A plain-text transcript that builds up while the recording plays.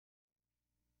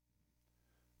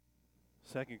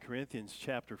2 Corinthians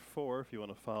chapter 4, if you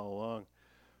want to follow along.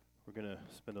 We're going to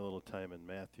spend a little time in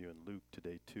Matthew and Luke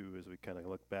today, too, as we kind of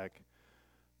look back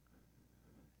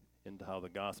into how the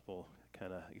gospel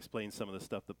kind of explains some of the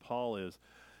stuff that Paul is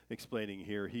explaining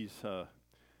here. He's kind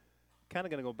of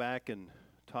going to go back and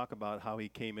talk about how he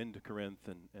came into Corinth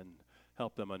and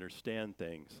help them understand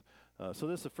things. So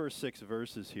this is the first 6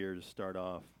 verses here to start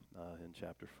off in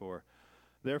chapter 4.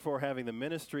 Therefore, having the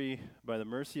ministry by the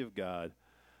mercy of God,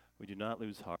 we do not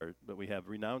lose heart, but we have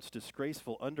renounced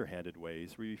disgraceful underhanded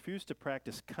ways. We refuse to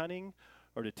practice cunning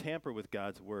or to tamper with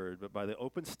God's word, but by the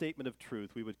open statement of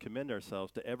truth, we would commend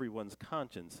ourselves to everyone's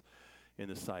conscience in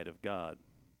the sight of God.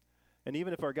 And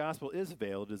even if our gospel is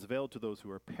veiled, it is veiled to those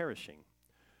who are perishing.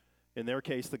 In their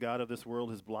case, the God of this world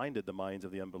has blinded the minds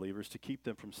of the unbelievers to keep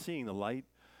them from seeing the light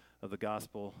of the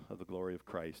gospel of the glory of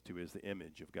Christ, who is the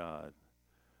image of God.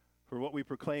 For what we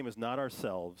proclaim is not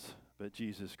ourselves, but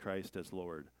Jesus Christ as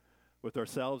Lord, with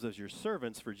ourselves as your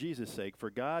servants for Jesus' sake.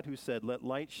 For God, who said, "Let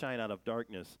light shine out of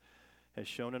darkness," has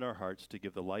shone in our hearts to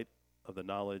give the light of the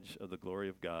knowledge of the glory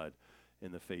of God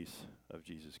in the face of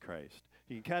Jesus Christ.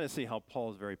 You can kind of see how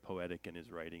Paul is very poetic in his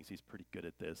writings. He's pretty good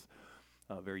at this,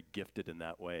 very gifted in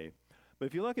that way. But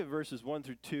if you look at verses 1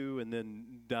 through 2 and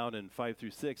then down in 5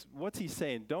 through 6, what's he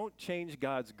saying? Don't change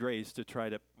God's grace to try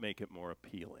to make it more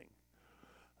appealing.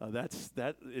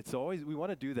 It's always, we want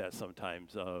to do that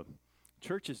sometimes.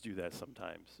 Churches do that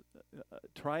sometimes,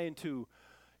 trying to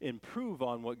improve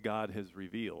on what God has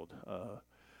revealed.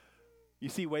 You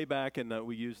see way back, and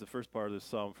we use the first part of this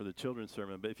psalm for the children's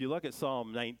sermon, but if you look at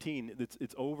Psalm 19,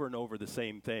 it's over and over the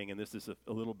same thing, and this is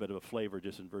a little bit of a flavor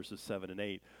just in verses 7 and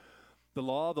 8. The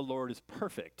law of the Lord is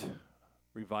perfect,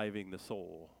 reviving the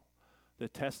soul. The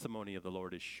testimony of the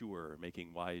Lord is sure,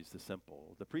 making wise the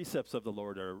simple. The precepts of the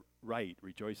Lord are right,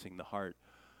 rejoicing the heart.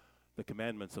 The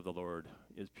commandments of the Lord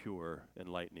is pure,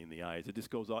 enlightening the eyes. It just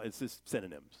goes on. It's just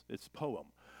synonyms. It's poem.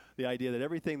 The idea that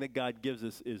everything that God gives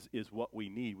us is what we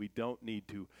need. We don't need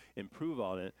to improve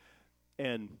on it.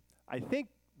 And I think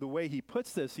the way he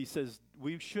puts this, he says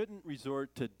we shouldn't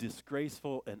resort to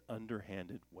disgraceful and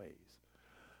underhanded ways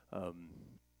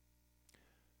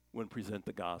when present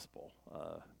the gospel.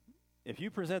 If you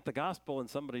present the gospel and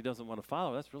somebody doesn't want to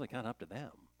follow, that's really kind of up to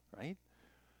them, right?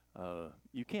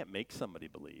 You can't make somebody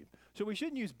believe. So we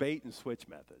shouldn't use bait and switch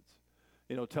methods.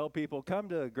 Tell people, come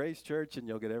to Grace Church and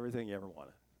you'll get everything you ever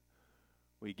wanted.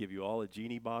 We give you all a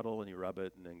genie bottle and you rub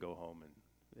it and then go home.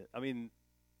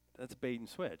 That's bait and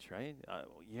switch, right?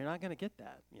 You're not going to get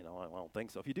that. I don't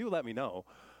think so. If you do, let me know,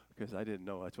 because I didn't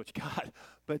know that's what you got.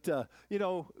 But,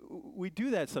 we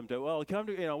do that sometimes. Well, come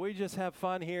to, we just have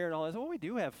fun here and all this. Well, we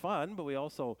do have fun, but we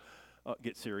also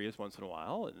get serious once in a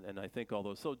while. And I think all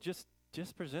those. So just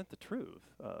present the truth.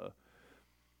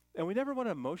 And we never want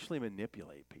to emotionally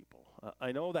manipulate people.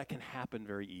 I know that can happen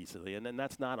very easily, and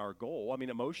that's not our goal.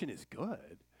 Emotion is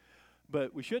good,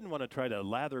 but we shouldn't want to try to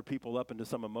lather people up into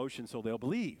some emotion so they'll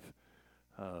believe.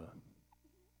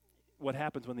 What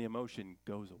happens when the emotion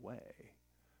goes away?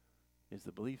 Is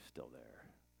the belief still there?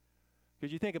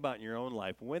 Because you think about in your own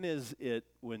life, when is it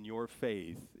when your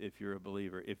faith, if you're a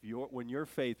believer, when your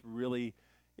faith really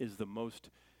is the most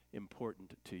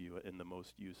important to you and the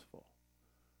most useful?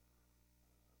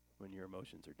 When your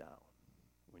emotions are down,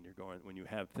 when you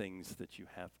have things that you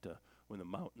have to, when the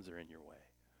mountains are in your way.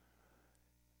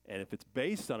 And if it's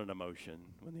based on an emotion,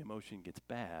 when the emotion gets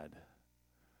bad,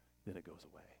 then it goes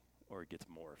away or it gets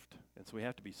morphed. And so we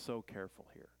have to be so careful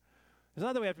here. It's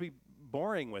not that we have to be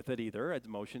boring with it either.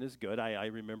 Emotion is good. I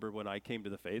remember when I came to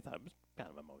the faith, I was kind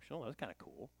of emotional. That was kind of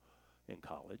cool in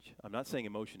college. I'm not saying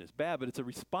emotion is bad, but it's a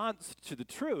response to the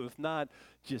truth, not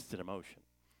just an emotion.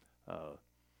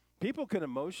 People can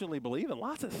emotionally believe in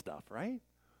lots of stuff, right?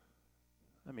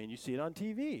 You see it on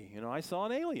TV. I saw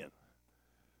an alien,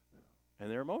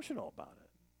 and they're emotional about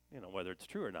it. Whether it's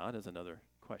true or not is another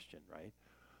question, right?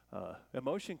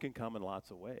 Emotion can come in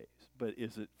lots of ways, but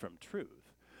is it from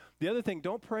truth? The other thing,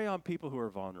 don't prey on people who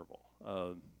are vulnerable.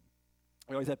 You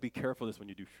always have to be careful of this when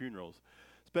you do funerals,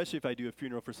 especially if I do a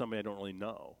funeral for somebody I don't really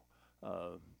know.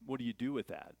 What do you do with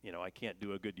that? I can't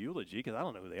do a good eulogy because I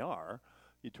don't know who they are.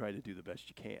 You try to do the best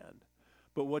you can.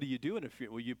 But what do you do in a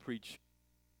funeral? Well, you preach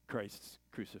Christ's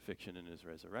crucifixion and his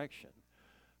resurrection.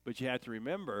 But you have to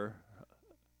remember,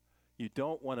 you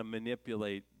don't want to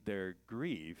manipulate their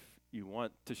grief. You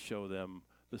want to show them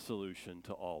the solution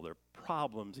to all their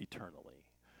problems eternally.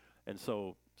 And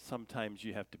so sometimes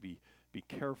you have to be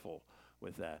careful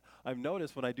with that. I've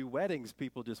noticed when I do weddings,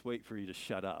 people just wait for you to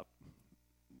shut up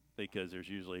because there's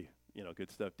usually,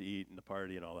 good stuff to eat and the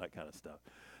party and all that kind of stuff.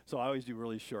 So I always do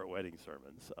really short wedding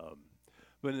sermons.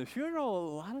 But in the funeral,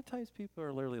 a lot of times people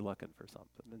are literally looking for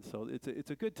something. And so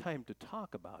it's a good time to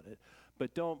talk about it,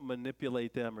 but don't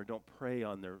manipulate them or don't prey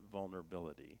on their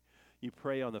vulnerability. You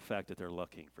prey on the fact that they're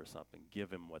looking for something.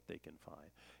 Give them what they can find.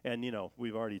 And,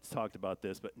 we've already talked about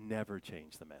this, but never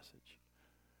change the message.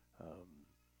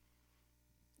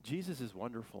 Jesus is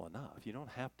wonderful enough. You don't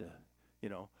have to,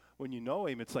 when you know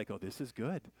him, it's like, oh, this is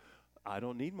good. I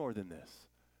don't need more than this.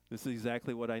 This is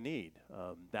exactly what I need.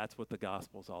 That's what the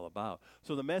gospel is all about.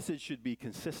 So the message should be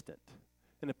consistent.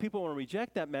 And if people want to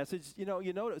reject that message,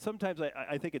 sometimes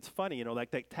I think it's funny,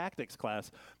 like that tactics class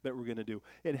that we're going to do.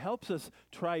 It helps us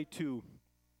try to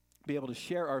be able to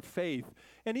share our faith.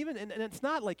 And it's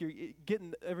not like you're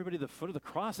getting everybody to the foot of the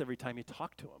cross every time you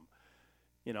talk to them.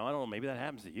 I don't know, maybe that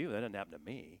happens to you. That doesn't happen to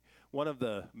me. One of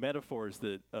the metaphors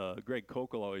that Greg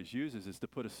Kokel always uses is to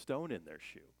put a stone in their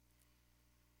shoe.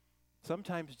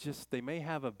 Sometimes just they may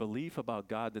have a belief about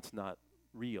God that's not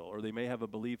real, or they may have a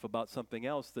belief about something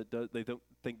else that they don't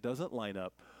think doesn't line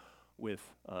up with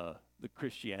the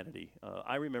Christianity.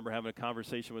 I remember having a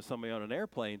conversation with somebody on an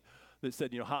airplane that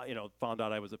said, found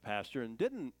out I was a pastor and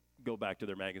didn't go back to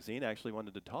their magazine, actually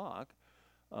wanted to talk.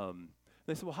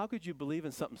 They said, well, how could you believe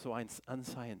in something so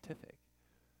unscientific?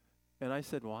 And I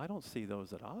said, well, I don't see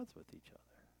those at odds with each other.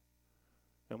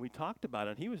 And we talked about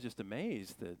it, and he was just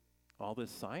amazed that all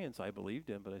this science I believed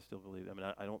in, but I still believe.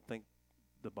 I don't think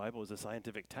the Bible is a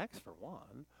scientific text, for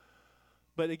one.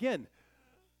 But again,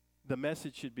 the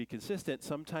message should be consistent.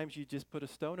 Sometimes you just put a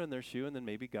stone in their shoe, and then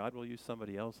maybe God will use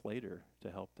somebody else later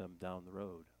to help them down the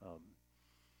road.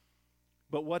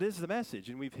 But what is the message?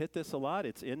 And we've hit this a lot.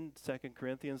 It's in 2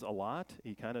 Corinthians a lot.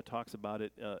 He kind of talks about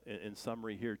it in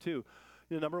summary here too.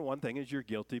 The number one thing is you're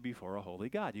guilty before a holy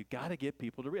God. You got to get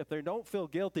people to if they don't feel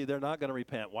guilty, they're not going to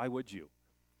repent. Why would you?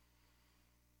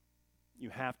 You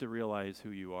have to realize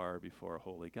who you are before a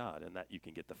holy God, and that you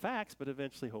can get the facts, but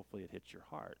eventually, hopefully, it hits your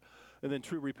heart. And then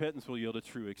true repentance will yield a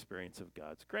true experience of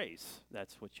God's grace.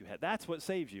 That's what you have. That's what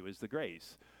saves you, is the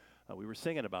grace. We were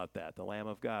singing about that, the Lamb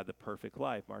of God, the perfect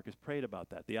life. Marcus prayed about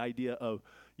that. The idea of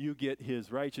you get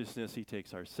his righteousness, he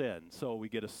takes our sin. So we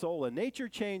get a soul and nature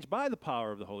change by the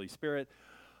power of the Holy Spirit.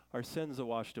 Our sins are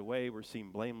washed away. We're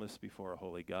seen blameless before a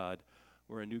holy God.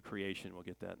 We're a new creation. We'll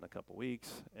get that in a couple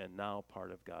weeks. And now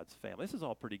part of God's family. This is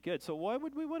all pretty good. So why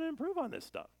would we want to improve on this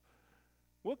stuff?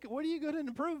 What are you going to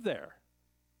improve there?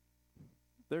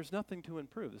 There's nothing to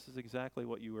improve. This is exactly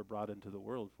what you were brought into the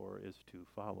world for, is to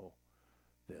follow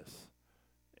this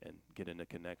and get in a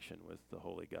connection with the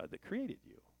holy God that created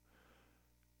you.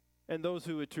 And those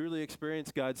who would truly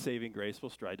experience God's saving grace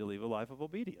will strive to live a life of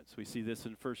obedience. We see this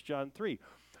in 1 John 3.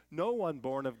 No one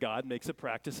born of God makes a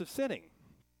practice of sinning,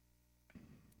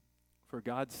 for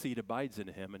God's seed abides in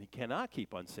him, and he cannot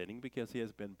keep on sinning because he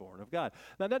has been born of God.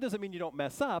 Now, that doesn't mean you don't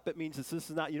mess up. It means this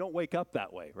is not, you don't wake up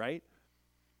that way, right?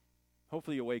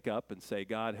 Hopefully you wake up and say,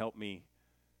 God, help me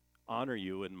honor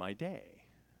you in my day.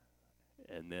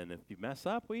 And then if you mess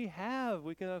up, we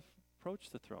can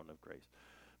approach the throne of grace.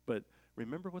 But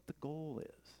remember what the goal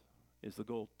is. Is the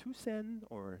goal to sin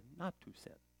or not to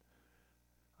sin?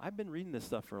 I've been reading this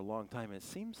stuff for a long time, and it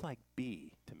seems like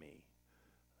B to me.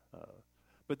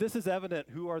 But this is evident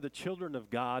who are the children of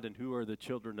God and who are the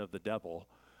children of the devil.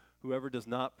 Whoever does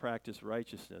not practice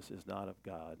righteousness is not of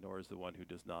God, nor is the one who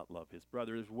does not love his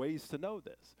brother. There's ways to know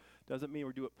this. Doesn't mean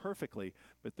we do it perfectly,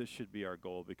 but this should be our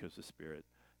goal because the Spirit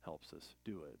helps us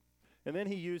do it. And then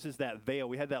he uses that veil.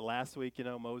 We had that last week,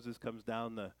 Moses comes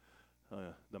down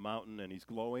the mountain and he's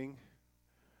glowing.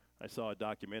 I saw a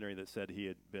documentary that said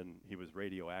he was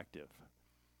radioactive.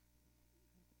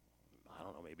 I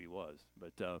don't know, maybe he was,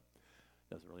 but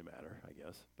doesn't really matter, I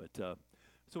guess. But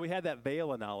so we had that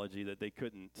veil analogy that they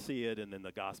couldn't see it, and then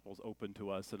the gospel's open to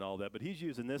us and all that. But he's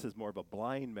using this as more of a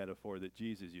blind metaphor that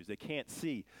Jesus used. They can't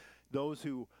see. Those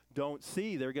who don't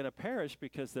see, they're going to perish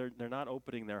because they're not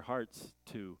opening their hearts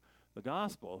to the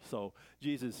gospel. So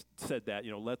Jesus said that,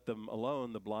 let them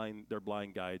alone, they're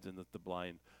blind guides, and that the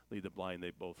blind lead the blind,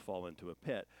 they both fall into a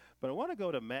pit. But I want to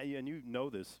go to Matthew, and you know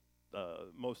this,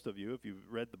 most of you, if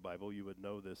you've read the Bible, you would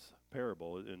know this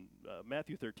parable. And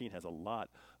Matthew 13 has a lot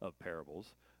of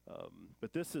parables.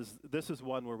 But this is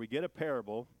one where we get a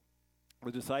parable.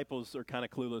 The disciples are kind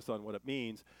of clueless on what it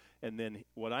means. And then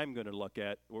what we're going to look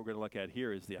at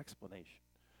here is the explanation.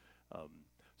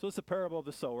 So it's the parable of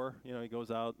the sower. He goes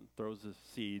out and throws his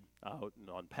seed out and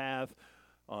on path,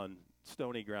 on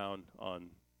stony ground, on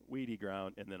weedy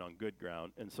ground, and then on good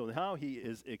ground. And so now he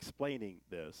is explaining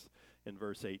this in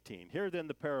verse 18. Hear then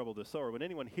the parable of the sower. When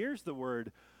anyone hears the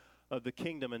word of the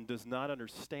kingdom and does not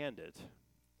understand it,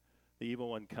 the evil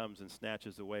one comes and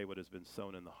snatches away what has been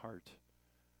sown in the heart.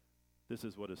 This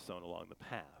is what is sown along the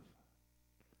path.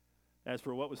 As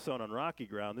for what was sown on rocky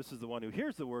ground, this is the one who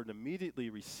hears the word and immediately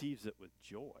receives it with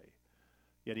joy.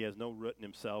 Yet he has no root in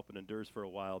himself and endures for a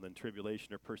while. Then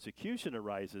tribulation or persecution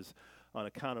arises on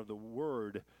account of the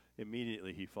word.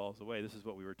 Immediately he falls away. This is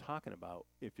what we were talking about.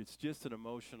 If it's just an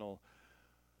emotional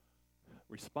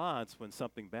response when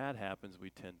something bad happens, we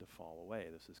tend to fall away.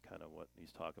 This is kind of what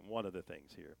he's talking, one of the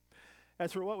things here.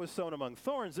 As for what was sown among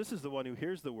thorns, this is the one who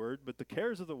hears the word, but the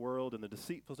cares of the world and the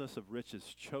deceitfulness of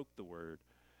riches choke the word,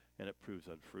 and it proves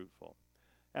unfruitful.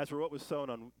 As for what was sown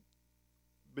on,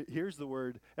 but here's the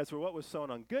word, as for what was sown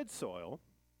on good soil,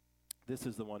 this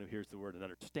is the one who hears the word and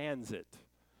understands it.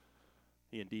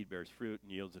 He indeed bears fruit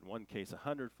and yields in one case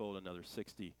 100-fold, another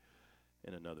 60,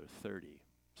 and another 30.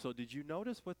 So did you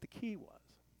notice what the key was?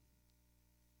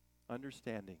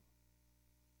 Understanding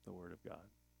the word of God.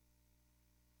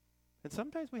 And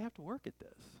sometimes we have to work at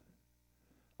this.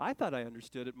 I thought I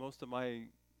understood it most of my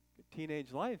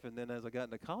teenage life, and then as I got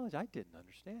into college, I didn't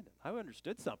understand it. I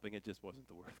understood something, it just wasn't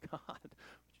the word of God,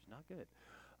 which is not good.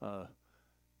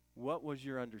 What was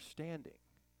your understanding?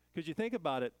 Because you think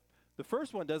about it, the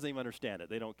first one doesn't even understand it.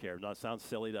 They don't care. It sounds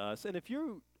silly to us. And if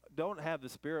you don't have the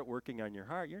Spirit working on your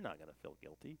heart, you're not going to feel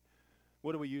guilty.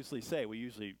 What do we usually say?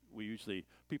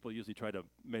 People usually try to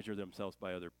measure themselves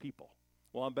by other people.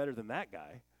 Well, I'm better than that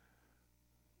guy.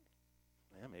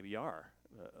 Yeah, maybe you are.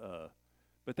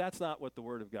 But that's not what the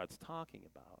Word of God's talking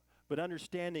about. But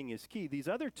understanding is key. These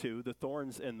other two, the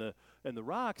thorns and the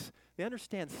rocks, they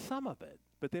understand some of it,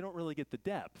 but they don't really get the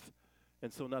depth.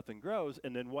 And so nothing grows.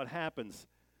 And then what happens?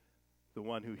 The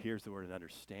one who hears the word and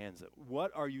understands it.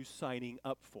 What are you signing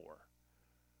up for?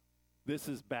 This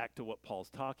is back to what Paul's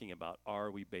talking about.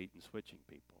 Are we bait and switching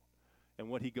people? And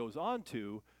what he goes on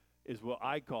to is what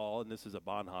I call, and this is a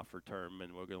Bonhoeffer term,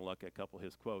 and we're going to look at a couple of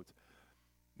his quotes,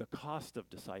 the cost of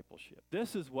discipleship.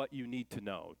 This is what you need to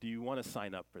know. Do you want to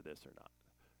sign up for this or not?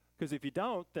 Because if you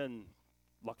don't, then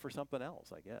look for something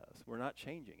else, I guess. We're not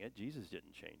changing it. Jesus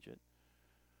didn't change it.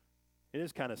 It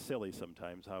is kind of silly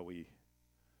sometimes how we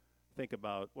think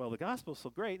about, well, the gospel's so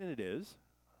great, and it is.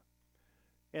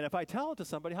 And if I tell it to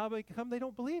somebody, how come they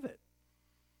don't believe it?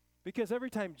 Because every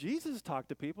time Jesus talked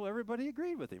to people, everybody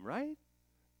agreed with him, right?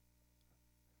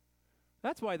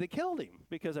 That's why they killed him,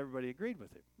 because everybody agreed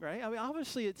with him, right? I mean,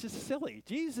 obviously, it's just silly.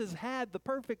 Jesus had the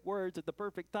perfect words at the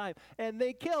perfect time, and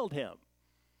they killed him.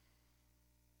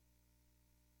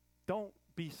 Don't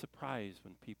be surprised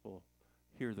when people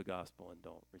hear the gospel and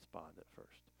don't respond at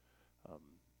first.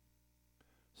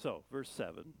 So, verse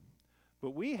 7,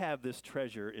 but we have this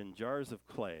treasure in jars of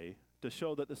clay to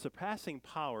show that the surpassing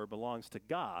power belongs to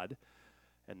God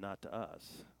and not to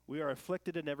us. We are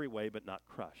afflicted in every way, but not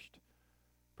crushed.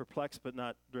 Perplexed, but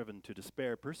not driven to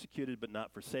despair. Persecuted, but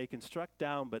not forsaken. Struck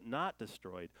down, but not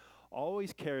destroyed.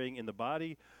 Always carrying in the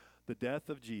body the death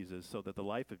of Jesus, so that the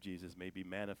life of Jesus may be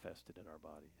manifested in our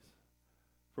bodies.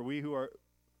 For we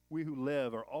who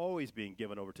live are always being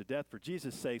given over to death for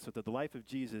Jesus' sake, so that the life of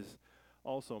Jesus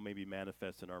also may be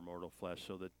manifest in our mortal flesh,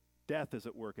 so that death is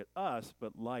at work at us,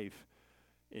 but life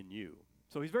in you.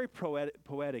 So he's very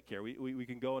poetic here. We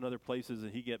can go in other places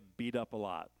and he get beat up a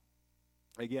lot.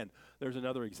 Again, there's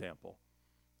another example.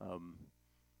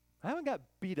 I haven't got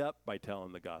beat up by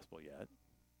telling the gospel yet.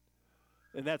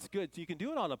 And that's good. So you can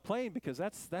do it on a plane because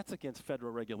that's against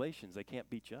federal regulations. They can't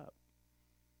beat you up.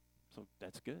 So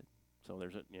that's good. So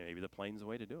maybe the plane's the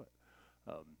way to do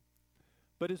it.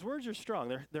 But his words are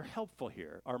strong. They're helpful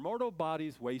here. Our mortal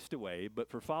bodies waste away, but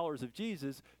for followers of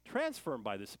Jesus, transformed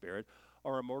by the Spirit,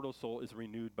 our immortal soul is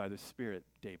renewed by the Spirit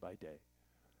day by day.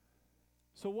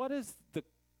 So what is the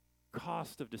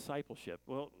cost of discipleship?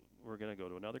 Well, we're going to go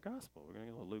to another gospel. We're going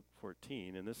to go to Luke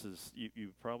 14, and this is,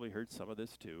 you've probably heard some of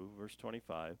this too, verse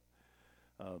 25.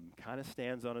 Kind of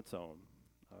stands on its own.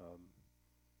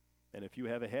 And if you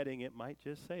have a heading, it might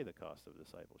just say the cost of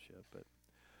discipleship, but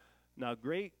now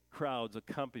great crowds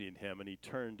accompanied him, and he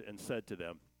turned and said to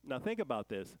them. Now think about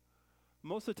this.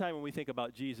 Most of the time when we think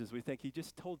about Jesus, we think he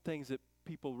just told things that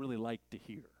people really like to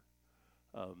hear.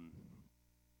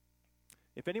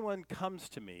 If anyone comes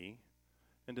to me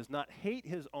and does not hate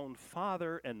his own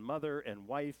father and mother and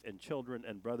wife and children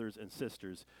and brothers and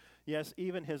sisters, yes,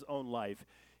 even his own life,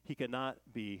 he cannot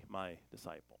be my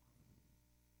disciple.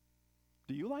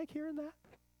 Do you like hearing that?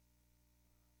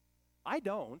 I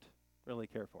don't really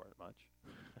care for it much.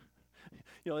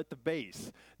 At the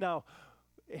base. Now,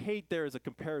 hate there is a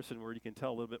comparison where you can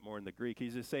tell a little bit more in the Greek.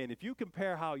 He's just saying if you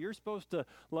compare how you're supposed to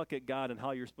look at God and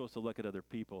how you're supposed to look at other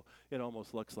people, it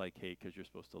almost looks like hate because you're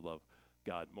supposed to love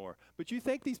God more. But you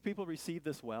think these people receive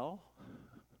this well?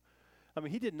 I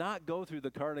mean, he did not go through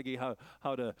the Carnegie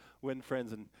how to win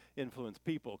friends and influence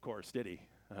people course, did he?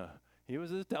 He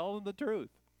was just telling them the truth.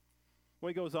 Well,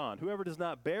 he goes on, whoever does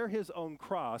not bear his own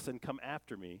cross and come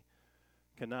after me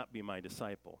cannot be my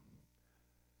disciple.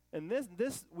 And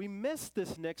we miss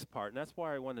this next part, and that's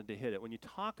why I wanted to hit it. When you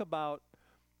talk about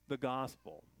the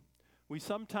gospel, we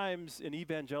sometimes in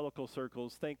evangelical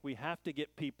circles think we have to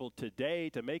get people today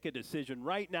to make a decision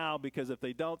right now, because if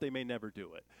they don't, they may never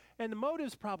do it. And the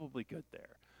motive's probably good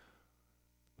there.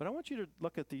 But I want you to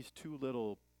look at these two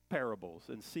little parables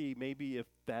and see maybe if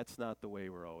that's not the way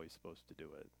we're always supposed to do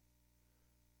it.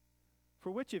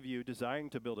 For which of you, desiring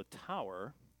to build a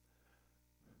tower,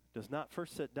 does not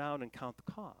first sit down and count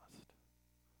the cost,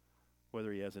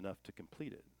 whether he has enough to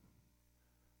complete it?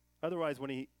 Otherwise, when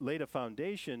he laid a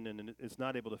foundation and is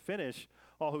not able to finish,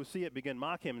 all who see it begin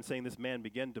mock him and saying, this man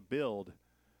began to build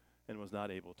and was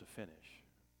not able to finish.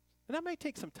 And that might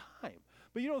take some time.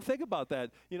 But you don't think about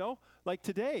that, like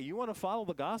today, you want to follow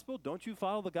the gospel? Don't you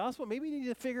follow the gospel? Maybe you need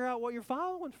to figure out what you're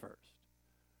following first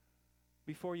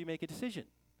before you make a decision.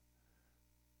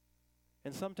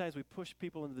 And sometimes we push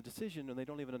people into the decision and they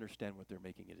don't even understand what they're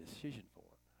making a decision for.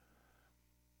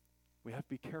 We have to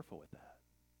be careful with that.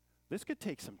 This could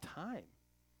take some time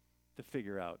to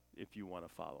figure out if you want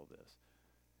to follow this.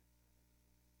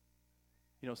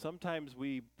 Sometimes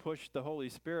we push the Holy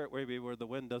Spirit maybe where the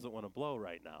wind doesn't want to blow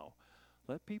right now.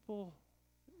 Let people,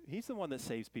 he's the one that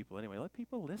saves people anyway. Let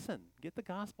people listen. Get the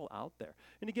gospel out there.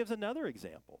 And he gives another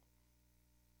example.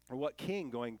 Or what king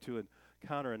going to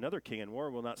encounter another king in war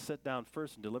will not sit down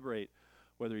first and deliberate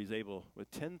whether he's able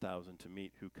with 10,000 to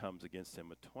meet who comes against him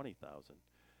with 20,000.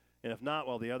 And if not,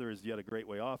 while the other is yet a great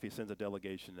way off, he sends a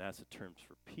delegation and asks the terms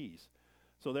for peace.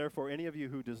 So therefore, any of you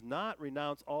who does not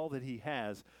renounce all that he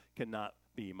has cannot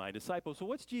be my disciple. So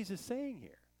what's Jesus saying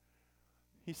here?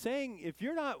 He's saying if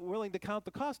you're not willing to count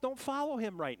the cost, don't follow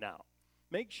him right now.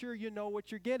 Make sure you know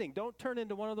what you're getting. Don't turn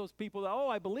into one of those people that,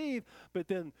 I believe, but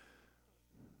then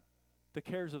the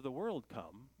cares of the world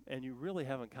come and you really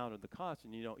haven't counted the cost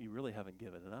and you really haven't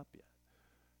given it up yet.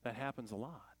 That happens a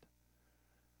lot.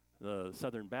 The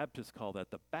Southern Baptists call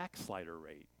that the backslider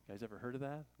rate. You guys ever heard of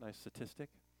that? Nice statistic.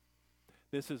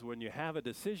 This is when you have a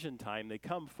decision time, they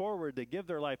come forward, they give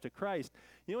their life to Christ.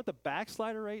 You know what the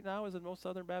backslider rate now is in most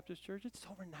Southern Baptist churches? It's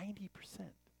over 90%.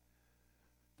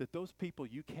 That those people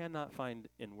you cannot find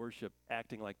in worship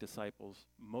acting like disciples,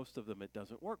 most of them it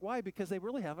doesn't work. Why? Because they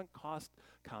really haven't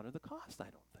counted the cost, I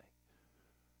don't think.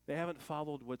 They haven't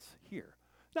followed what's here.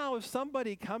 Now, if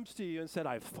somebody comes to you and said,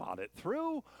 I've thought it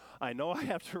through, I know I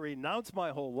have to renounce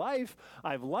my whole life,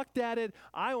 I've looked at it,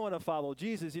 I want to follow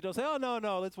Jesus, you don't say,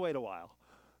 no, let's wait a while.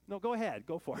 No, go ahead,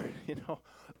 go for it,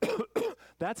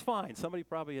 That's fine. Somebody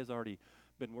probably has already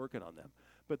been working on them.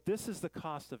 But this is the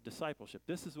cost of discipleship.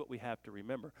 This is what we have to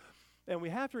remember. And we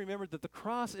have to remember that the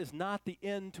cross is not the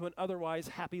end to an otherwise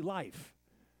happy life.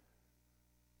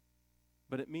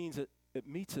 But it means that it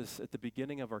meets us at the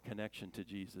beginning of our connection to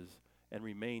Jesus and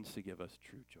remains to give us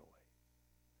true joy.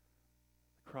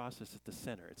 The cross is at the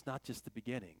center. It's not just the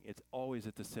beginning. It's always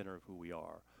at the center of who we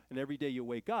are. And every day you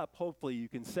wake up, hopefully you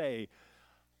can say,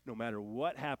 no matter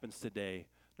what happens today,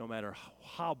 no matter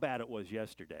how bad it was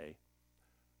yesterday,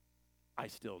 I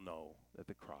still know that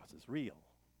the cross is real.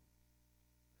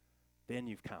 Then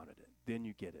you've counted it. Then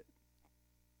you get it.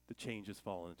 The change has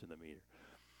fallen into the meter.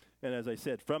 And as I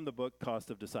said, from the book, Cost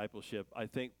of Discipleship, I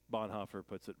think Bonhoeffer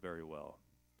puts it very well.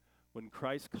 When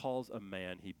Christ calls a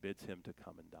man, he bids him to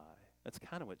come and die. That's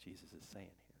kind of what Jesus is saying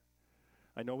here.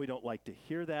 I know we don't like to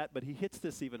hear that, but he hits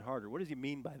this even harder. What does he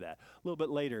mean by that? A little bit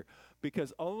later.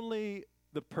 Because only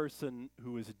the person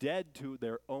who is dead to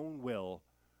their own will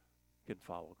can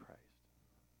follow Christ.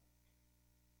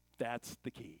 That's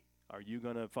the key. Are you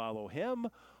going to follow him,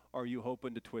 or are you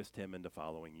hoping to twist him into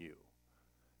following you?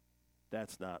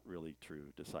 That's not really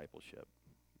true discipleship.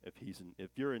 If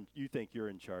you think you're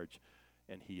in charge,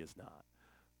 and he is not.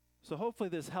 So hopefully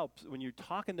this helps when you're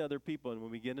talking to other people, and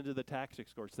when we get into the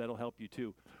tactics course, that'll help you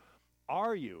too.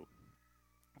 Are you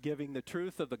giving the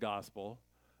truth of the gospel,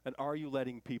 and are you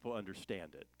letting people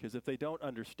understand it? Because if they don't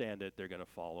understand it, they're going to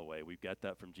fall away. We get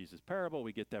that from Jesus' parable.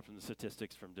 We get that from the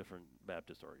statistics from different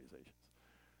Baptist organizations.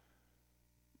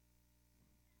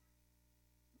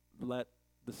 Let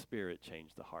the Spirit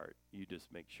change the heart. You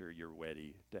just make sure you're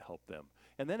ready to help them.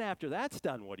 And then after that's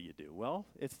done, what do you do? Well,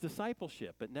 it's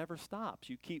discipleship. It never stops.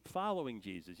 You keep following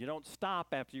Jesus. You don't stop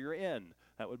after you're in.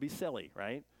 That would be silly,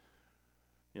 right?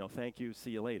 Thank you,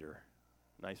 see you later.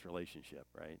 Nice relationship,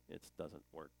 right? It doesn't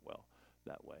work well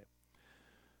that way.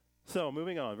 So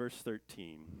moving on, verse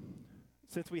 13.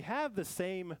 Since we have the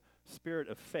same spirit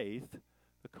of faith,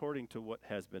 according to what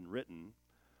has been written,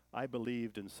 I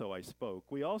believed and so I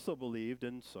spoke. We also believed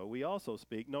and so we also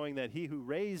speak, knowing that he who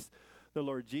raised the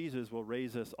Lord Jesus will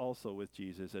raise us also with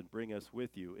Jesus and bring us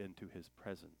with you into his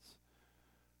presence.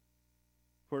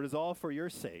 For it is all for your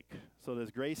sake, so that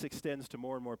as grace extends to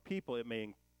more and more people, it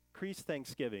may increase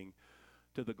thanksgiving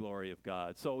to the glory of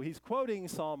God. So he's quoting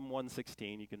Psalm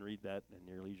 116. You can read that in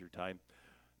your leisure time.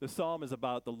 The psalm is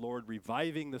about the Lord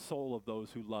reviving the soul of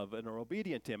those who love and are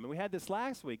obedient to him. And we had this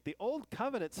last week. The old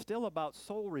covenant's still about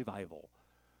soul revival.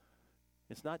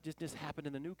 It's not just happened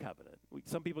in the new covenant.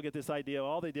 Some people get this idea,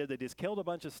 all they did, they just killed a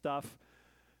bunch of stuff,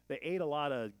 they ate a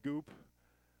lot of goop,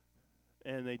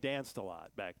 and they danced a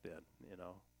lot back then, you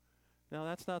know. Now,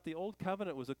 that's not the old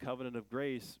covenant. Was a covenant of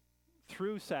grace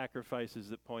through sacrifices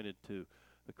that pointed to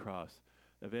the cross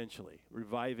eventually,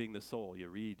 reviving the soul. You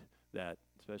read that,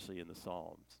 especially in the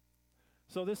Psalms.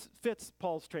 So this fits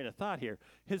Paul's train of thought here.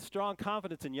 His strong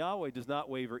confidence in Yahweh does not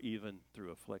waver even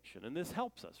through affliction. And this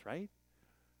helps us, right?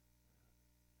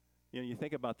 You know, you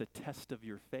think about the test of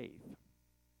your faith.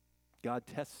 God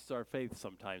tests our faith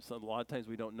sometimes. A lot of times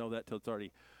we don't know that till it's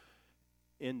already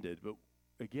ended. But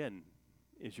again,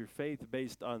 is your faith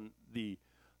based on the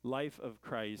life of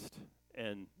Christ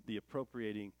and the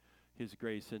appropriating his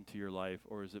grace into your life,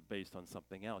 or is it based on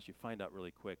something else? You find out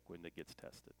really quick when it gets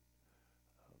tested.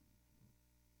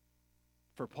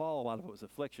 For Paul, a lot of it was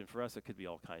affliction. For us, it could be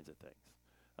all kinds of things.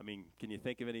 I mean, can you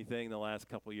think of anything in the last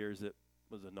couple of years that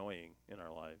was annoying in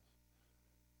our lives?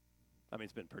 I mean,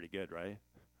 it's been pretty good, right?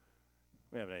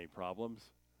 We haven't any problems.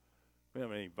 We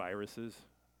haven't any viruses.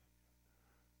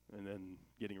 And then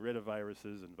getting rid of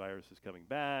viruses and viruses coming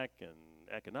back and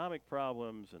economic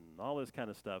problems and all this kind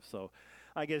of stuff. So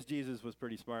I guess Jesus was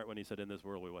pretty smart when he said, in this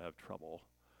world we will have trouble,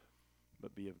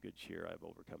 but be of good cheer, I've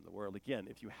overcome the world. Again,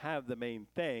 if you have the main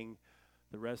thing,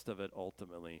 the rest of it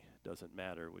ultimately doesn't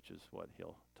matter, which is what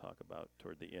he'll talk about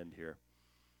toward the end here.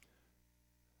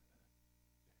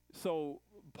 So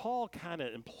Paul kind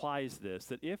of implies this,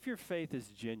 that if your faith is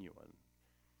genuine,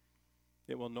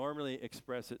 it will normally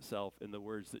express itself in the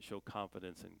words that show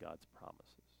confidence in God's promises.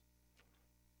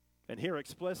 And here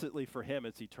explicitly for him,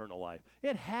 it's eternal life.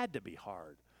 It had to be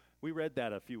hard. We read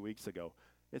that a few weeks ago.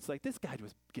 It's like this guy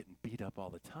was getting beat up all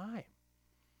the time.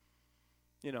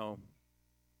 You know,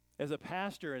 as a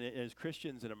pastor and as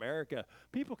Christians in America,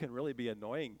 people can really be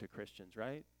annoying to Christians,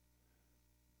 right?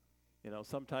 You know,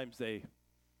 sometimes they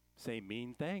say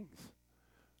mean things.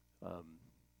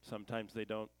 Sometimes they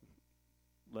don't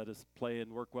let us play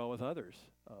and work well with others.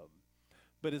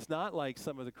 But it's not like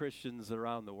some of the Christians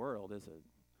around the world, is it?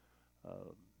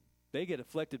 They get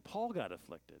afflicted. Paul got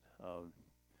afflicted.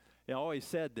 I always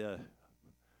said,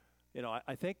 you know,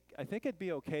 I think it'd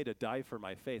be okay to die for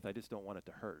my faith. I just don't want it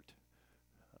to hurt.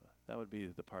 That would be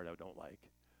the part I don't like.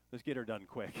 Let's get her done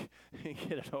quick and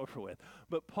get it over with.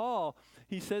 But Paul,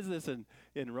 he says this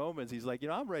in Romans. He's like, you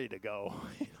know, I'm ready to go.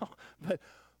 You know,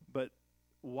 but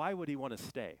why would he want to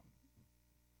stay?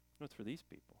 It's for these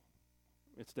people.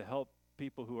 It's to help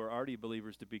people who are already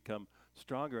believers to become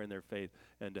stronger in their faith,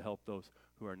 and to help those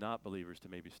who are not believers to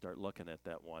maybe start looking at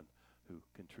that one who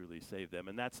can truly save them.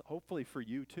 And that's hopefully for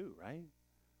you too, right?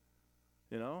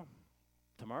 You know,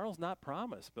 tomorrow's not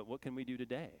promised, but what can we do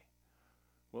today?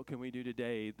 What can we do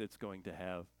today that's going to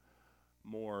have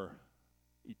more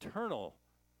eternal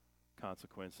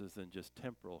consequences than just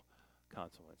temporal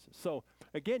consequences? So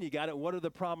again, you got it. What are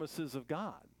the promises of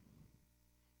God?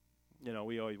 You know,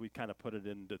 we kind of put it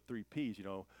into 3 P's, you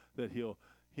know, that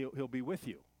he'll be with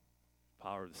you.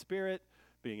 Power of the Spirit,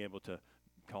 being able to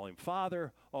call him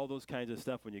Father, all those kinds of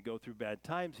stuff. When you go through bad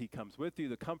times, he comes with you,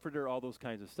 the Comforter, all those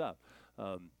kinds of stuff.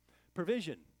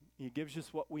 Provision, he gives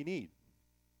us what we need.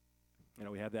 You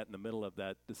know, we have that in the middle of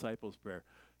that disciples' prayer.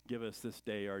 Give us this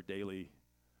day our daily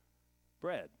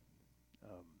bread.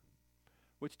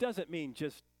 Which doesn't mean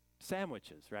just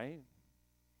sandwiches, right?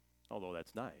 Although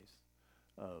that's nice.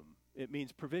 It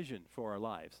means provision for our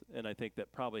lives. And I think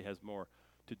that probably has more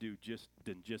to do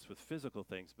than just with physical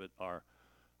things, but our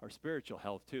spiritual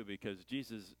health too, because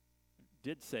Jesus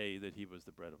did say that he was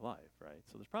the bread of life, right?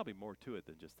 So there's probably more to it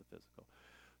than just the physical.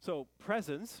 So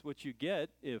presence, which you get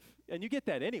and you get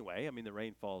that anyway. I mean, the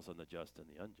rain falls on the just and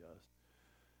the unjust.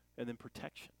 And then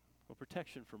protection. Well,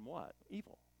 protection from what?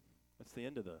 Evil. That's the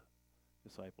end of the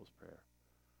disciples' prayer.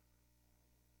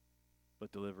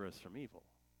 But deliver us from evil.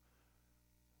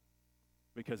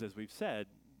 Because as we've said,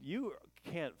 you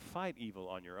can't fight evil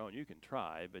on your own. You can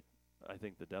try, but I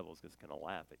think the devil's just going to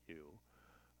laugh at you.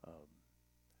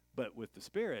 But with the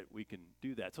Spirit, we can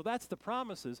do that. So that's the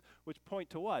promises which point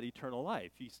to what? Eternal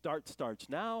life. He starts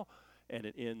now, and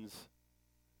it ends.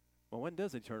 Well, when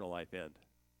does eternal life end?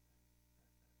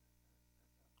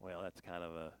 Well, that's kind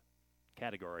of a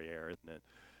category error, isn't it?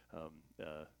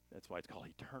 That's why it's called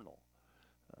eternal.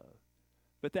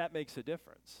 But that makes a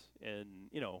difference. And,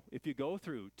 if you go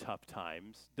through tough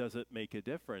times, does it make a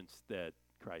difference that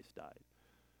Christ died?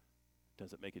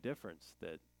 Does it make a difference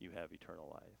that you have eternal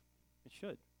life? It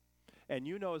should. And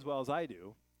you know as well as I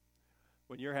do,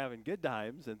 when you're having good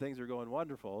times and things are going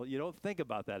wonderful, you don't think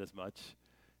about that as much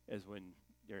as when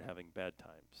you're having bad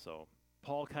times. So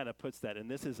Paul kind of puts that,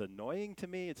 and this is annoying to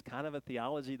me. It's kind of a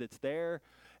theology that's there.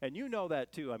 And you know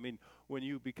that too. I mean, when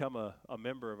you become a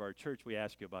member of our church, we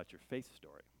ask you about your faith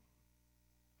story.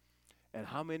 And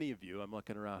how many of you, I'm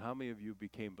looking around, how many of you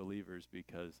became believers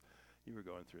because you were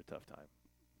going through a tough time?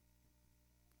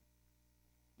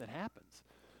 That happens.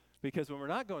 Because when we're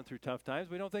not going through tough times,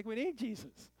 we don't think we need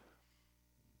Jesus.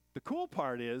 The cool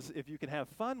part is if you can have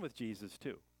fun with Jesus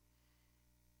too.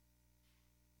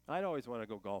 I'd always want to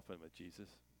go golfing with Jesus.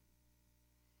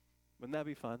 Wouldn't that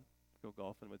be fun? Go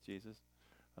golfing with Jesus?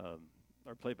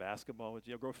 Or play basketball with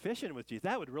Jesus? Go fishing with Jesus?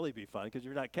 That would really be fun because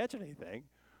you're not catching anything.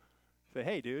 Say,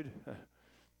 hey, dude,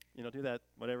 do that,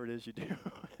 whatever it is you do.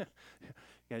 You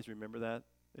guys remember that?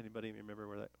 Anybody remember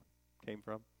where that came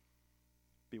from?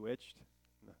 Bewitched?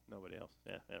 No, nobody else.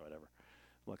 Yeah, whatever.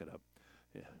 Look it up.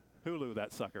 Yeah, Hulu,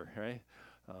 that sucker, right?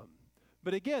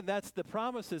 But again, that's the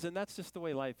promises, and that's just the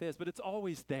way life is. But it's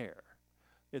always there.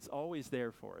 It's always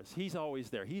there for us. He's always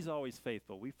there. He's always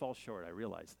faithful. We fall short. I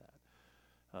realize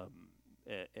that.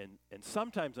 And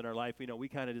sometimes in our life, we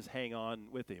kind of just hang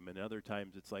on with him, and other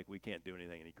times it's like we can't do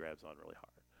anything, and he grabs on really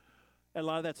hard. And a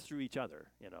lot of that's through each other.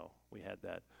 We had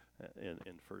that in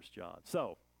 1 John.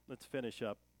 So let's finish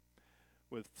up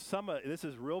with this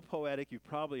is real poetic. You've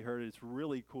probably heard it. It's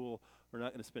really cool. We're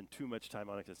not going to spend too much time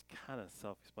on it because it's kind of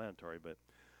self-explanatory. But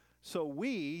so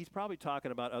he's probably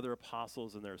talking about other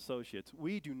apostles and their associates.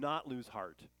 We do not lose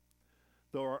heart.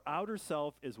 Though our outer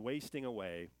self is wasting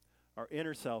away, our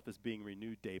inner self is being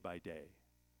renewed day by day.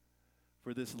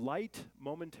 For this light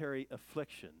momentary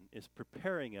affliction is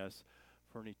preparing us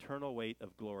for an eternal weight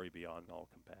of glory beyond all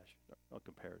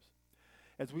comparison.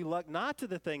 As we look not to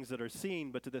the things that are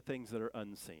seen, but to the things that are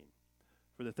unseen.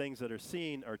 For the things that are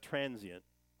seen are transient,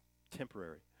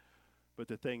 temporary, but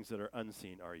the things that are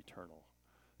unseen are eternal.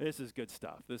 This is good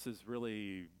stuff. This is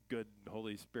really good,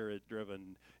 Holy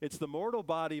Spirit-driven. It's the mortal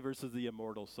body versus the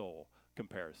immortal soul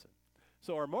comparison.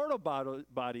 So our mortal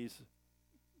bodies,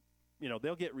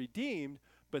 they'll get redeemed,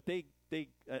 but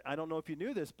I don't know if you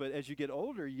knew this, but as you get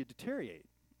older, you deteriorate.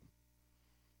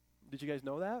 Did you guys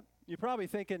know that? You're probably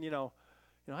thinking,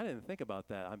 I didn't think about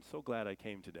that. I'm so glad I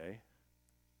came today.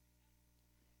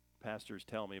 Pastors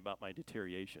tell me about my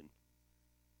deterioration.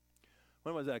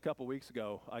 When was that? A couple weeks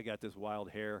ago, I got this wild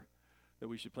hair that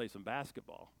we should play some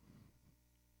basketball.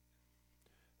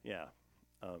 Yeah.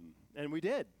 And we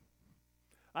did.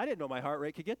 I didn't know my heart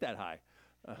rate could get that high.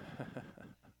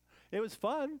 It was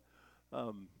fun.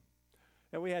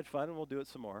 And we had fun, and we'll do it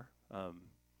some more.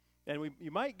 And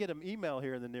you might get an email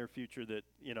here in the near future that,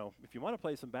 if you want to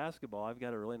play some basketball, I've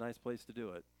got a really nice place to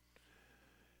do it.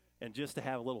 And just to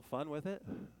have a little fun with it,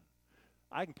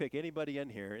 I can pick anybody in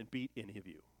here and beat any of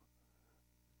you.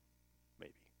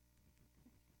 Maybe.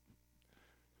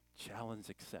 Challenge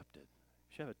accepted.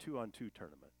 You should have a 2-on-2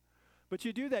 tournament. But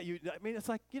you do that. It's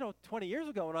like, 20 years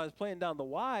ago when I was playing down the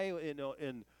Y in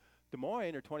Des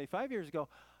Moines, or 25 years ago,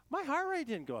 my heart rate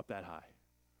didn't go up that high.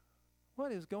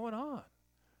 What is going on?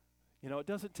 It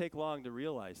doesn't take long to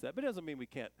realize that, but it doesn't mean we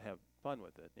can't have fun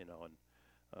with it,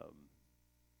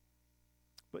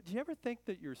 But do you ever think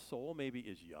that your soul maybe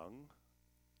is young?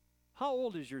 How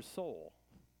old is your soul?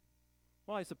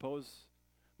 Well, I suppose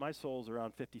my soul's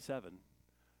around 57,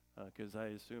 because I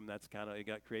assume it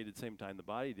got created the same time the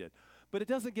body did. But it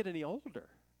doesn't get any older.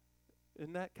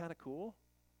 Isn't that kind of cool?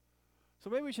 So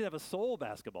maybe we should have a soul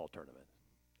basketball tournament.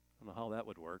 I don't know how that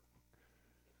would work.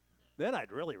 Then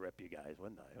I'd really rip you guys,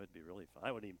 wouldn't I? It would be really fun.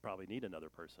 I wouldn't even probably need another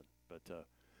person.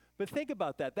 But think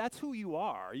about that. That's who you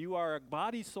are. You are a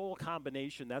body-soul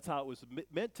combination. That's how it was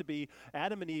meant to be.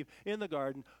 Adam and Eve in the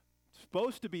garden,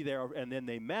 supposed to be there, and then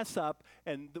they mess up.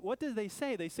 And what did they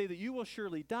say? They say that you will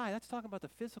surely die. That's talking about the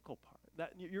physical part.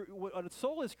 That when a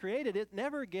soul is created, it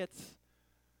never gets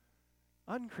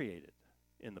uncreated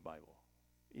in the Bible,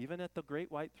 even at the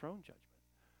great white throne judgment.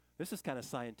 This is kind of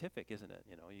scientific, isn't it?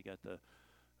 You got the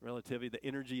relativity. The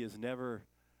energy is never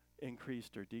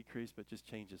increased or decreased, but just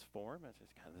changes form. It's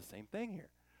just kind of the same thing here.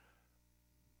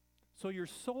 So your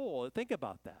soul, think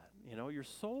about that. Your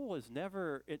soul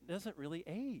it doesn't really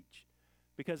age.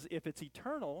 Because if it's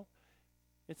eternal,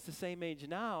 it's the same age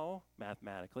now,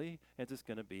 mathematically, as it's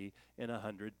going to be in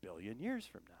 100 billion years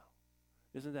from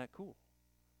now. Isn't that cool?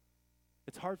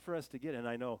 It's hard for us to get, and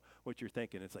I know what you're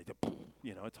thinking. It's like,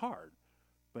 it's hard.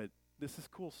 But this is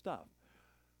cool stuff.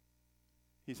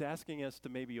 He's asking us to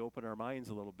maybe open our minds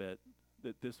a little bit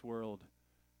that this world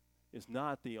is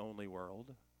not the only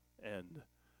world, and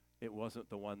it wasn't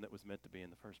the one that was meant to be in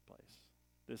the first place.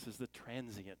 This is the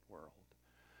transient world.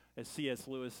 As C.S.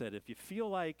 Lewis said, if you feel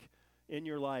like in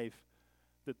your life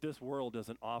that this world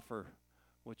doesn't offer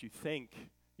what you think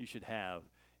you should have,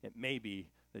 it may be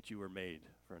that you were made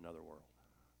for another world.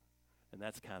 And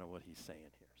that's kind of what he's saying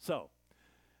here. So,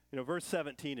 verse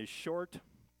 17 is short,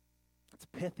 it's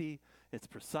pithy, it's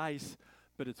precise,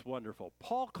 but it's wonderful.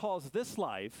 Paul calls this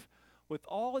life, with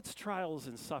all its trials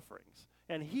and sufferings,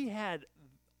 and he had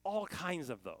all kinds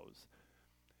of those,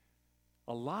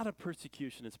 a lot of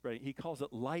persecution and spreading. He calls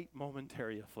it light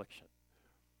momentary affliction.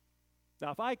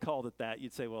 Now, if I called it that,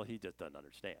 you'd say, well, he just doesn't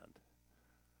understand.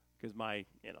 Because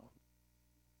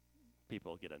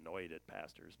people get annoyed at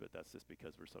pastors, but that's just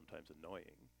because we're sometimes annoying.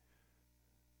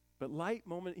 But light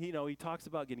moment, he talks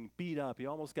about getting beat up. He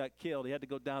almost got killed. He had to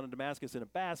go down to Damascus in a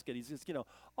basket. He's just,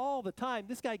 all the time.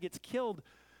 This guy gets killed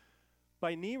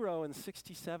by Nero in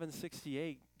 67,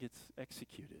 68, gets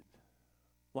executed.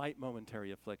 Light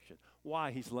momentary affliction.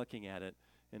 Why? He's looking at it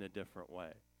in a different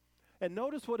way. And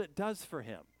notice what it does for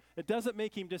him. It doesn't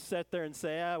make him just sit there and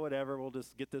say, whatever, we'll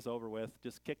just get this over with.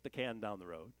 Just kick the can down the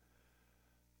road.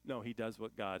 No, he does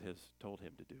what God has told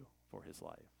him to do for his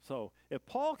life. So if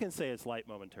Paul can say it's light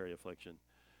momentary affliction,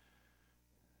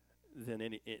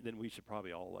 then we should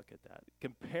probably all look at that.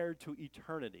 Compared to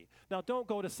eternity. Now, don't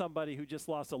go to somebody who just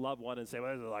lost a loved one and say,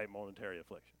 well, it's a light momentary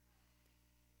affliction.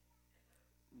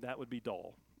 That would be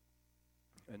dull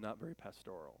and not very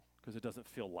pastoral, because it doesn't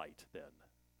feel light then.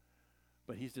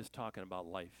 But he's just talking about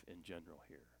life in general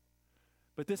here.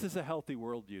 But this is a healthy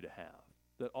worldview to have,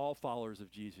 that all followers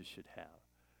of Jesus should have.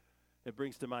 It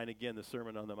brings to mind again the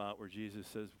Sermon on the Mount where Jesus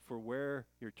says, for where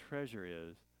your treasure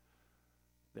is,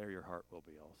 there your heart will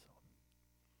be also.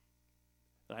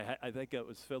 And I think it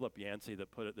was Philip Yancey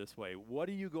that put it this way: what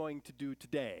are you going to do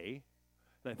today?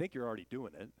 And I think you're already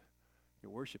doing it.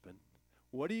 You're worshiping.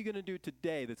 What are you going to do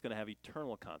today that's going to have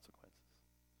eternal consequences?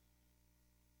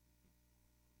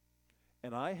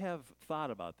 And I have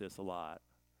thought about this a lot,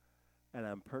 and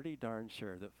I'm pretty darn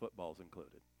sure that football's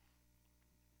included.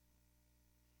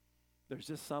 There's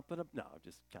just something, no, I'm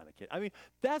just kind of kidding. I mean,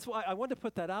 that's why I wanted to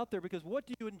put that out there, because what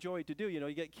do you enjoy to do?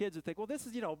 You get kids that think, well, this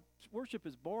is, worship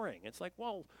is boring. It's like,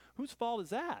 well, whose fault is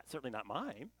that? Certainly not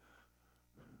mine.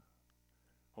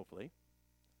 Hopefully.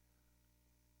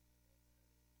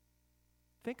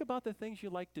 Think about the things you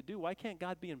like to do. Why can't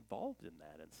God be involved in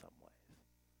that in some ways?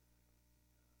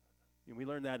 And we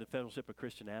learned that in Fellowship of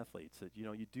Christian Athletes, that,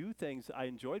 you do things. I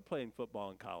enjoyed playing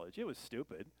football in college. It was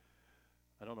stupid.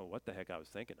 I don't know what the heck I was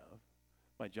thinking of.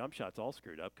 My jump shot's all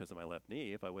screwed up because of my left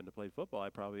knee. If I wouldn't have played football, I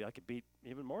could beat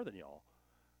even more than y'all.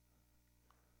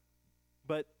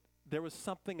 But there was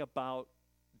something about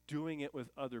doing it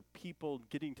with other people,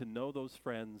 getting to know those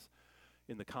friends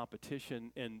in the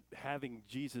competition, and having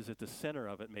Jesus at the center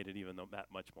of it made it even that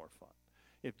much more fun.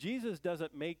 If Jesus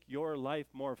doesn't make your life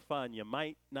more fun, you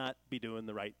might not be doing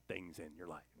the right things in your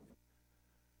life.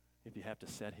 If you have to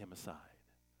set him aside,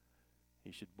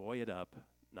 he should buoy it up.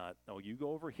 Not, you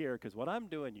go over here because what I'm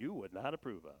doing you would not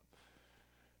approve of.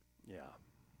 Yeah.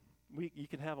 You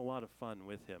can have a lot of fun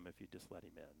with him if you just let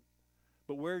him in.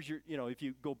 But where's your, if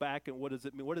you go back and what does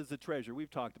it mean? What is the treasure? We've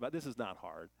talked about, this is not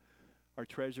hard. Our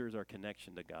treasure is our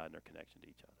connection to God and our connection to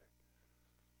each other.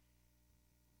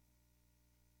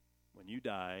 When you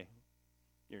die,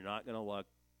 you're not going to look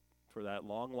for that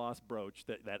long-lost brooch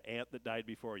that aunt that died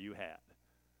before you had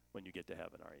when you get to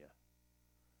heaven, are you?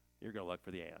 You're going to look for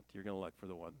the aunt. You're going to look for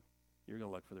the one. You're going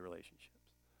to look for the relationships.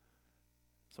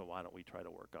 So why don't we try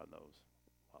to work on those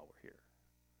while we're here?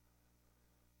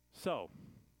 So,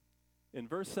 in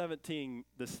verse 17,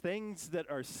 the things that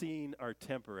are seen are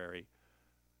temporary.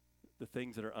 The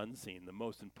things that are unseen, the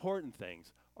most important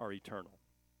things, are eternal.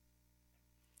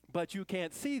 But you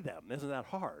can't see them. Isn't that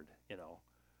hard,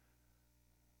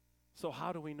 So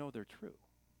how do we know they're true?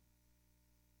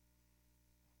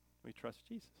 We trust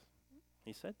Jesus.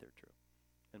 He said they're true.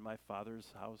 In my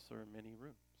Father's house are many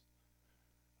rooms.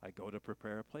 I go to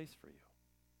prepare a place for you.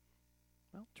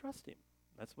 Well, trust him.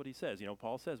 That's what he says.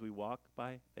 Paul says we walk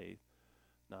by faith,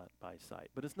 not by sight.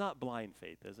 But it's not blind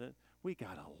faith, is it? We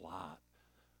got a lot.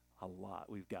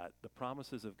 We've got the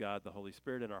promises of God, the Holy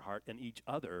Spirit in our heart, and each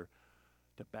other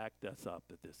to back us up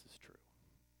that this is true.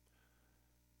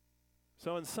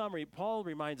 So in summary, Paul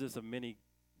reminds us of many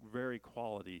very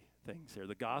quality things here.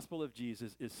 The gospel of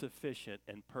Jesus is sufficient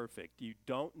and perfect. You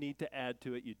don't need to add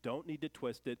to it. You don't need to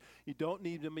twist it. You don't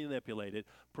need to manipulate it.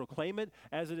 Proclaim it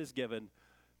as it is given.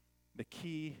 The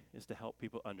key is to help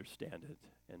people understand it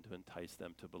and to entice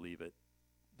them to believe it.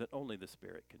 that only the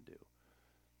Spirit can do.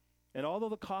 And although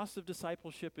the cost of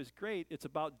discipleship is great, it's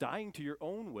about dying to your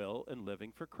own will and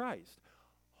living for Christ,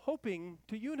 hoping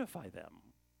to unify them.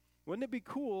 Wouldn't it be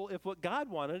cool if what God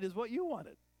wanted is what you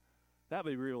wanted? That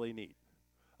would be really neat.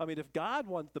 I mean, if God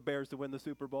wants the Bears to win the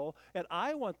Super Bowl and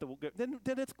I want then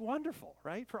it's wonderful,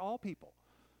 right? For all people,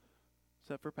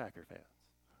 except for Packer fans.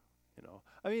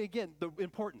 I mean, again, the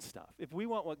important stuff. If we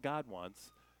want what God wants,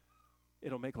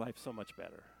 it'll make life so much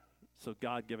better. So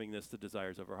God giving this the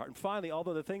desires of our heart. And finally,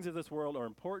 although the things of this world are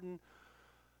important,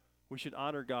 we should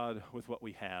honor God with what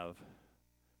we have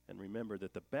and remember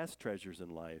that the best treasures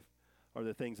in life are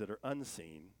the things that are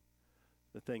unseen,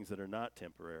 the things that are not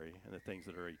temporary, and the things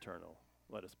that are eternal.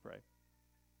 Let us pray.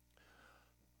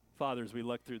 Father, as we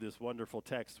look through this wonderful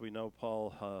text, we know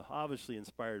Paul, obviously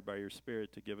inspired by your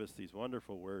Spirit, to give us these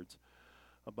wonderful words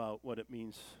about what it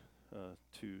means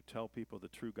to tell people the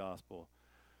true gospel,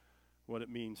 what it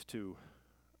means to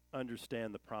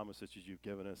understand the promises you've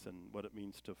given us, and what it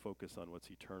means to focus on what's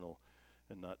eternal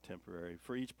and not temporary.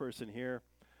 For each person here,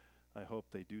 I hope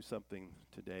they do something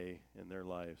today in their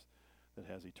lives that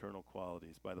has eternal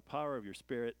qualities by the power of your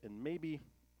Spirit, and maybe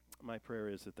my prayer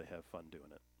is that they have fun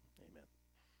doing it.